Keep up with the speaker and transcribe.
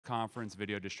conference.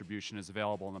 Video distribution is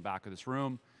available in the back of this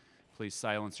room. Please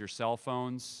silence your cell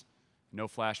phones. No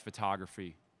flash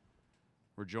photography.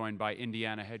 We're joined by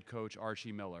Indiana head coach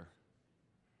Archie Miller.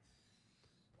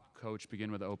 Coach,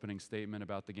 begin with an opening statement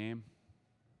about the game.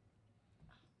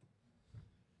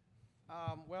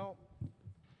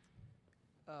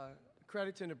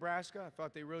 Credit to Nebraska. I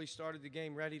thought they really started the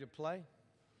game ready to play,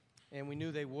 and we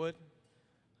knew they would.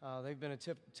 They've been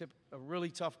a really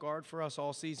tough guard for us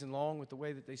all season long with the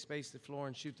way that they space the floor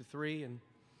and shoot the three. And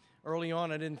early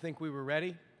on, I didn't think we were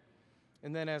ready.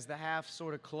 And then as the half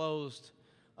sort of closed,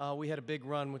 we had a big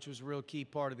run, which was a real key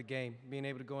part of the game. Being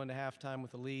able to go into halftime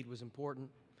with a lead was important.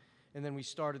 And then we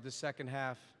started the second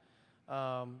half,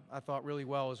 I thought, really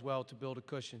well as well to build a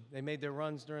cushion. They made their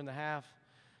runs during the half,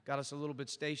 got us a little bit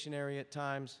stationary at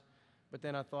times. But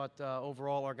then I thought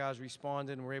overall our guys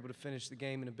responded and were able to finish the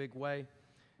game in a big way.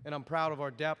 And I'm proud of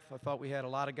our depth. I thought we had a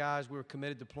lot of guys. We were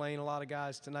committed to playing a lot of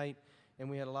guys tonight, and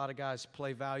we had a lot of guys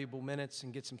play valuable minutes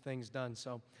and get some things done.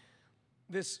 So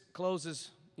this closes,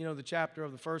 the chapter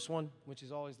of the first one, which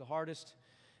is always the hardest.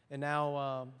 And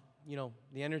now,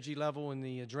 the energy level and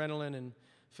the adrenaline and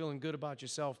feeling good about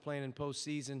yourself playing in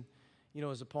postseason,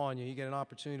 is upon you. You get an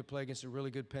opportunity to play against a really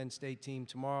good Penn State team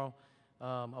tomorrow.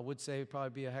 I would say it'd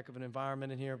probably be a heck of an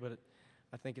environment in here, but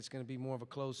I think it's going to be more of a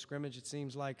close scrimmage, it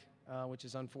seems like, which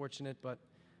is unfortunate. But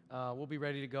we'll be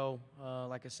ready to go,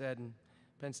 like I said. And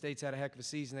Penn State's had a heck of a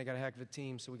season. They got a heck of a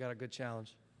team, so we got a good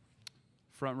challenge.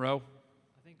 Front row.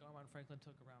 I think Armaan Franklin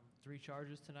took around 3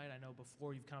 charges tonight. I know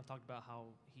before you've kind of talked about how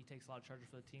he takes a lot of charges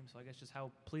for the team. So I guess just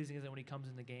how pleasing is it when he comes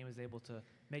in the game, is able to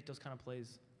make those kind of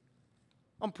plays?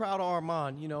 I'm proud of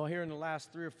Armaan. Here in the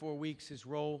last 3 or 4 weeks, his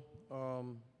role,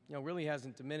 really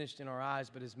hasn't diminished in our eyes,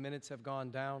 but his minutes have gone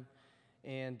down.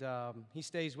 And he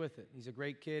stays with it. He's a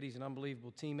great kid. He's an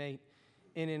unbelievable teammate.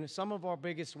 And in some of our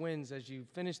biggest wins, as you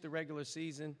finish the regular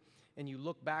season and you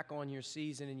look back on your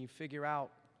season and you figure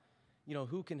out,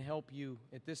 who can help you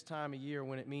at this time of year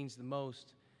when it means the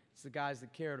most, it's the guys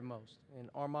that care the most.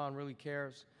 And Armaan really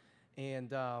cares.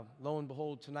 And lo and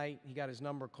behold, tonight he got his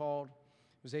number called,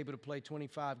 was able to play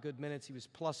 25 good minutes. He was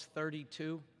plus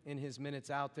 32 in his minutes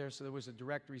out there, so there was a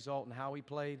direct result in how he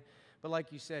played. But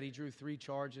like you said, he drew 3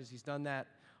 charges. He's done that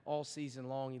all season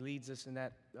long. He leads us in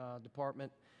that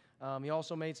department. He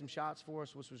also made some shots for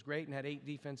us, which was great, and had 8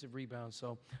 defensive rebounds.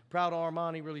 So proud of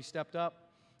Armaan. He really stepped up.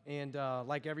 And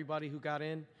like everybody who got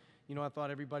in, I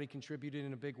thought everybody contributed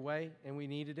in a big way, and we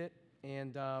needed it.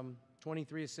 And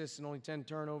 23 assists and only 10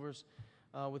 turnovers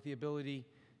with the ability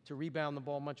to rebound the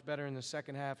ball much better in the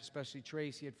second half, especially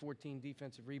Trace. He had 14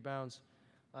 defensive rebounds.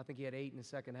 I think he had 8 in the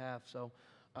second half. So.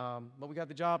 But we got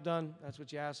the job done. That's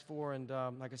what you asked for, and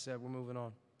like I said, we're moving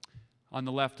on. On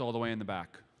the left, all the way in the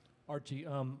back. Archie,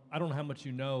 I don't know how much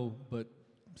you know, but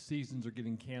seasons are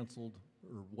getting canceled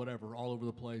or whatever all over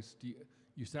the place.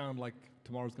 You sound like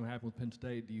tomorrow's going to happen with Penn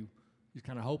State. You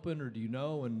kind of hoping, or do you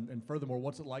know? And furthermore,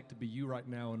 what's it like to be you right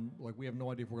now? And we have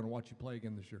no idea if we're going to watch you play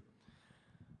again this year.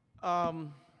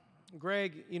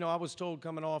 Greg, I was told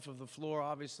coming off of the floor,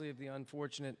 obviously, of the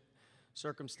unfortunate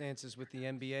circumstances with the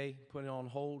NBA putting on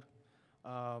hold.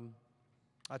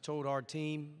 I told our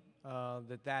team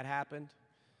that happened,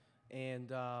 and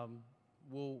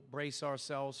we'll brace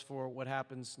ourselves for what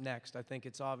happens next. I think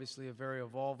it's obviously a very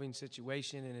evolving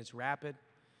situation, and it's rapid,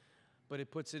 but it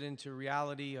puts it into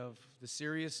reality of the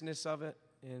seriousness of it.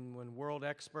 And when world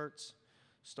experts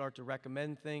start to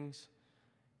recommend things,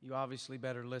 you obviously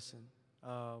better listen.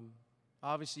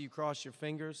 Obviously, you cross your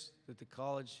fingers that the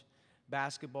college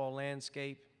basketball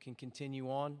landscape can continue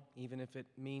on, even if it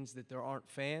means that there aren't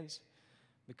fans,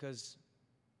 because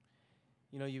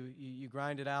you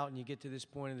grind it out and you get to this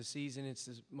point of the season. It's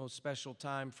the most special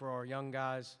time for our young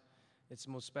guys. It's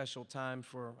the most special time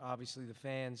for, obviously, the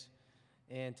fans.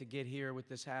 And to get here with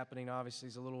this happening, obviously,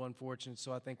 is a little unfortunate.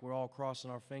 So I think we're all crossing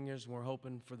our fingers, and we're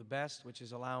hoping for the best, which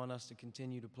is allowing us to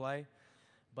continue to play.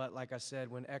 But like I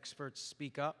said, when experts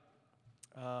speak up,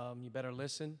 you better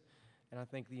listen. And I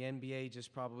think the NBA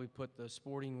just probably put the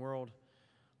sporting world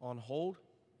on hold.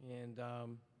 And,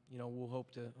 we'll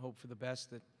hope for the best.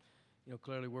 That,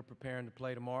 clearly we're preparing to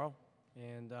play tomorrow.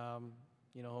 And,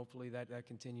 hopefully that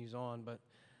continues on. But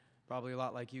probably a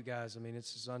lot like you guys. I mean,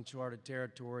 it's just uncharted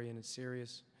territory, and it's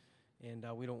serious. And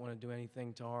we don't want to do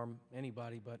anything to harm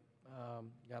anybody. But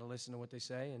got to listen to what they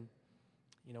say, and,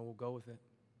 we'll go with it.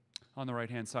 On the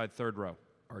right-hand side, third row.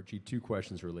 Archie, 2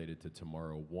 questions related to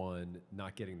tomorrow. One,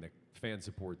 not getting the fan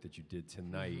support that you did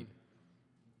tonight.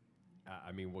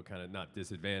 I mean, what kind of, not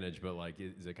disadvantage, but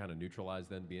is it kind of neutralized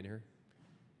then being here?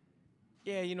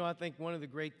 Yeah, I think one of the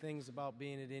great things about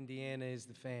being at Indiana is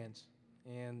the fans.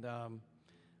 And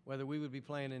whether we would be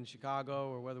playing in Chicago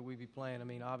or whether we'd be playing, I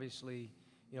mean, obviously,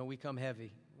 you know, we come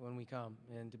heavy when we come.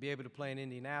 And to be able to play in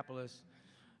Indianapolis,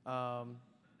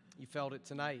 you felt it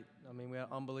tonight. I mean, we had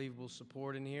unbelievable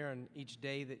support in here, and each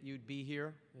day that you'd be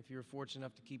here, if you're fortunate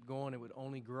enough to keep going, it would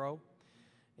only grow.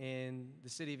 And the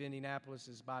city of Indianapolis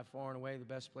is by far and away the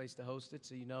best place to host it,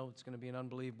 so you know it's going to be an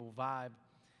unbelievable vibe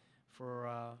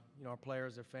for you know, our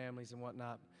players, their families, and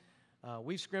whatnot.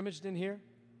 We've scrimmaged in here.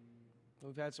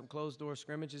 We've had some closed-door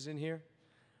scrimmages in here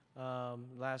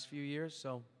last few years.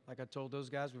 So, like I told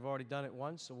those guys, we've already done it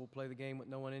once, so we'll play the game with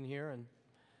no one in here, and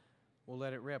we'll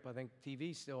let it rip. I think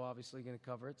TV's still obviously going to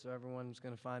cover it, so everyone's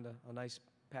going to find a nice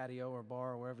patio or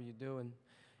bar or wherever you do, and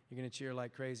you're going to cheer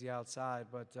like crazy outside.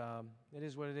 But it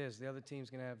is what it is. The other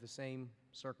team's going to have the same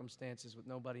circumstances with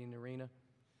nobody in the arena.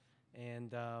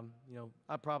 And, you know,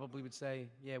 I probably would say,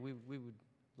 yeah, we would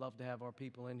love to have our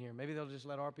people in here. Maybe they'll just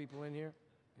let our people in here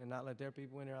and not let their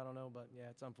people in here. I don't know, but, yeah,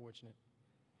 it's unfortunate.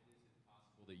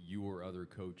 That you or other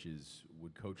coaches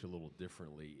would coach a little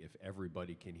differently if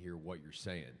everybody can hear what you're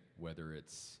saying, whether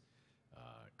it's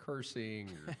cursing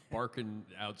or barking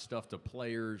out stuff to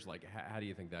players? Like, how do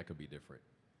you think that could be different?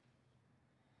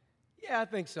 Yeah, I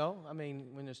think so. I mean,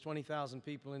 when there's 20,000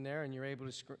 people in there and you're able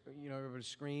to, able to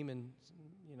scream and,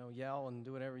 you know, yell and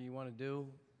do whatever you want to do,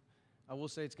 I will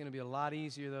say it's going to be a lot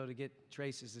easier, though, to get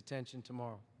Trace's attention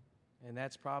tomorrow. And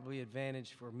that's probably an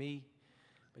advantage for me,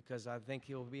 because I think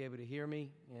he'll be able to hear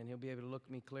me and he'll be able to look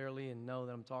at me clearly and know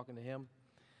that I'm talking to him.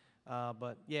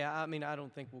 But, yeah, I mean, I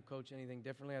don't think we'll coach anything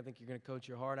differently. I think you're going to coach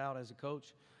your heart out as a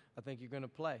coach. I think you're going to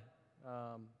play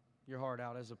your heart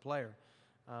out as a player.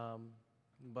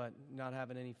 But not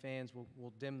having any fans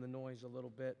will dim the noise a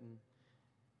little bit, and,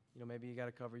 you know, maybe you got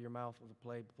to cover your mouth with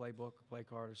a playbook, a play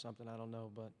card or something. I don't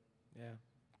know, but, yeah.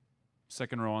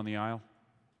 Second row on the aisle.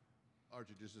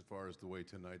 Archie, just as far as the way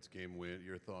tonight's game went,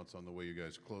 your thoughts on the way you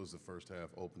guys closed the first half,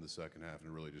 opened the second half,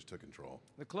 and really just took control?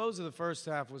 The close of the first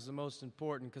half was the most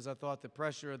important, because I thought the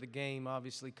pressure of the game,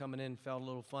 obviously coming in, felt a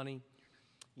little funny.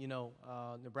 You know,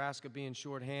 Nebraska being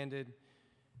shorthanded,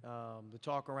 the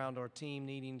talk around our team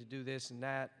needing to do this and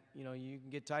that, you know, you can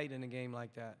get tight in a game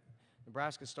like that.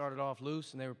 Nebraska started off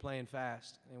loose, and they were playing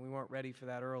fast, and we weren't ready for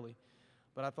that early.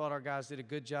 But I thought our guys did a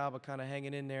good job of kind of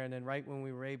hanging in there, and then right when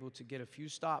we were able to get a few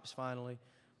stops finally,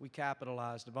 we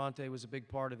capitalized. Devontae was a big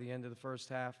part of the end of the first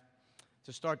half.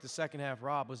 To start the second half,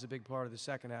 Rob was a big part of the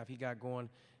second half. He got going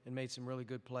and made some really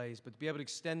good plays. But to be able to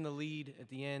extend the lead at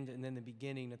the end and then the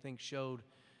beginning, I think showed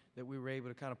that we were able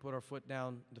to kind of put our foot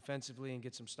down defensively and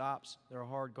get some stops. They're a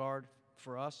hard guard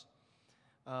for us.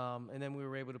 And then we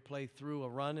were able to play through a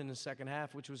run in the second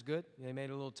half, which was good. They made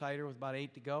it a little tighter with about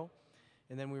 8 to go.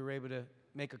 And then we were able to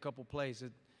make a couple plays.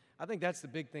 I think that's the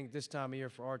big thing this time of year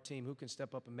for our team, who can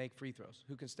step up and make free throws,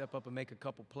 who can step up and make a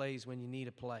couple plays when you need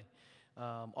a play,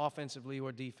 offensively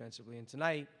or defensively. And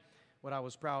tonight, what I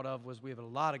was proud of was we have a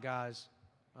lot of guys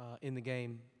in the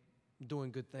game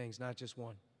doing good things, not just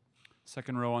one.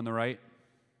 Second row on the right.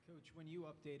 Coach, when you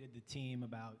updated the team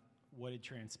about what had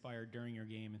transpired during your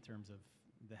game in terms of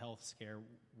the health scare,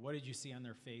 what did you see on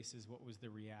their faces? What was the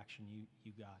reaction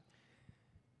you got?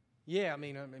 Yeah, I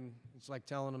mean, it's like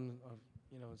telling them,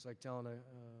 it's like telling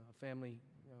a family,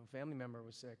 family member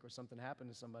was sick or something happened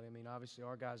to somebody. I mean, obviously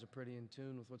our guys are pretty in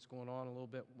tune with what's going on a little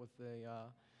bit with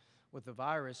the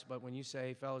virus. But when you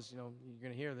say, fellas, you're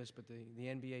going to hear this, but the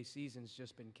NBA season's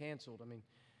just been canceled. I mean,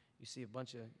 you see a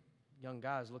bunch of young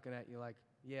guys looking at you like,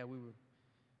 yeah,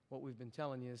 what we've been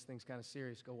telling you, this thing's kind of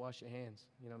serious. Go wash your hands.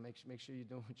 Make sure you're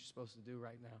doing what you're supposed to do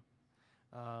right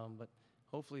now. But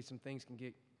hopefully some things can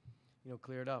get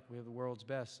cleared up. We have the world's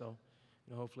best, so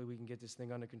hopefully we can get this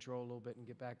thing under control a little bit and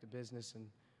get back to business, and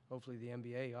hopefully the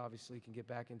NBA obviously can get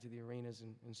back into the arenas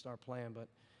and start playing. But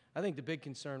I think the big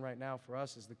concern right now for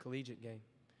us is the collegiate game.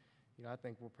 I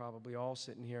think we're probably all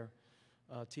sitting here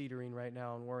teetering right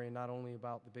now and worrying not only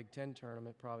about the Big Ten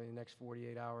tournament probably in the next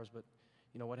 48 hours, but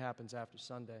what happens after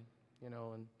Sunday,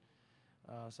 and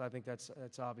so I think that's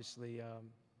obviously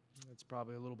it's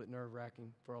probably a little bit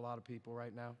nerve-wracking for a lot of people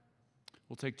right now.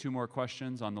 We'll take 2 more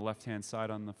questions on the left-hand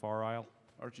side on the far aisle.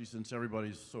 Archie, since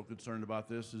everybody's so concerned about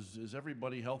this, is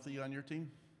everybody healthy on your team?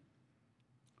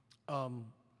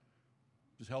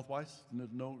 Just health-wise?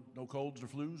 No colds or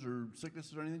flus or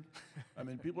sicknesses or anything? I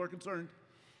mean, people are concerned.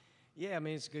 Yeah, I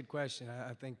mean, it's a good question.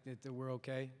 I think that we're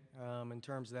okay. In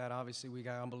terms of that, obviously we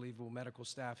got unbelievable medical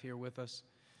staff here with us,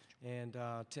 and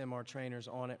Tim, our trainer's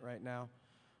on it right now.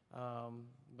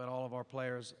 But all of our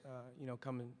players,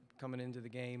 coming into the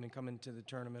game and coming to the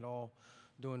tournament all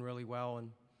doing really well.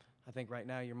 And I think right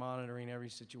now you're monitoring every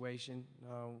situation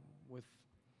with,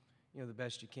 the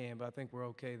best you can. But I think we're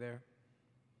okay there.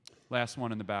 Last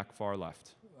one in the back, far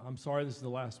left. I'm sorry this is the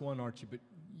last one, Archie, but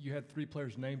you had 3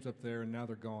 players' names up there, and now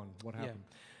they're gone. What happened?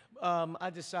 I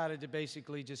decided to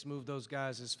basically just move those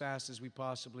guys as fast as we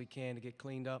possibly can to get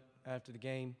cleaned up after the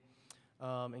game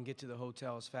and get to the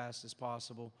hotel as fast as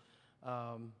possible.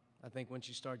 I think once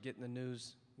you start getting the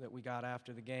news that we got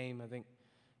after the game, I think,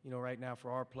 right now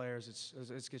for our players,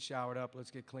 let's get showered up,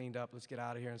 let's get cleaned up, let's get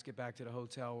out of here, and let's get back to the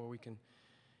hotel where we can,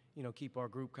 keep our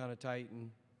group kind of tight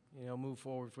and, move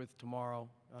forward with tomorrow.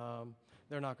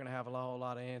 They're not going to have a whole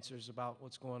lot of answers about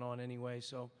what's going on anyway,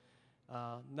 so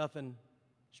nothing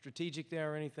strategic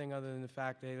there or anything other than the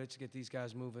fact that, hey, let's get these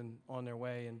guys moving on their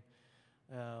way, and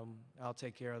I'll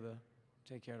take care of the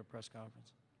press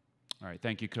conference. All right.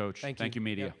 Thank you, Coach. Thank you.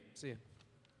 media. Yeah, see you.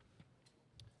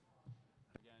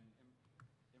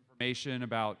 Information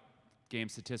about game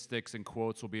statistics and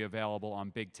quotes will be available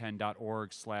on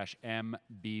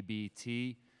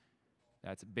big10.org/MBBT.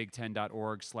 That's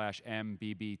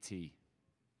big10.org/MBBT.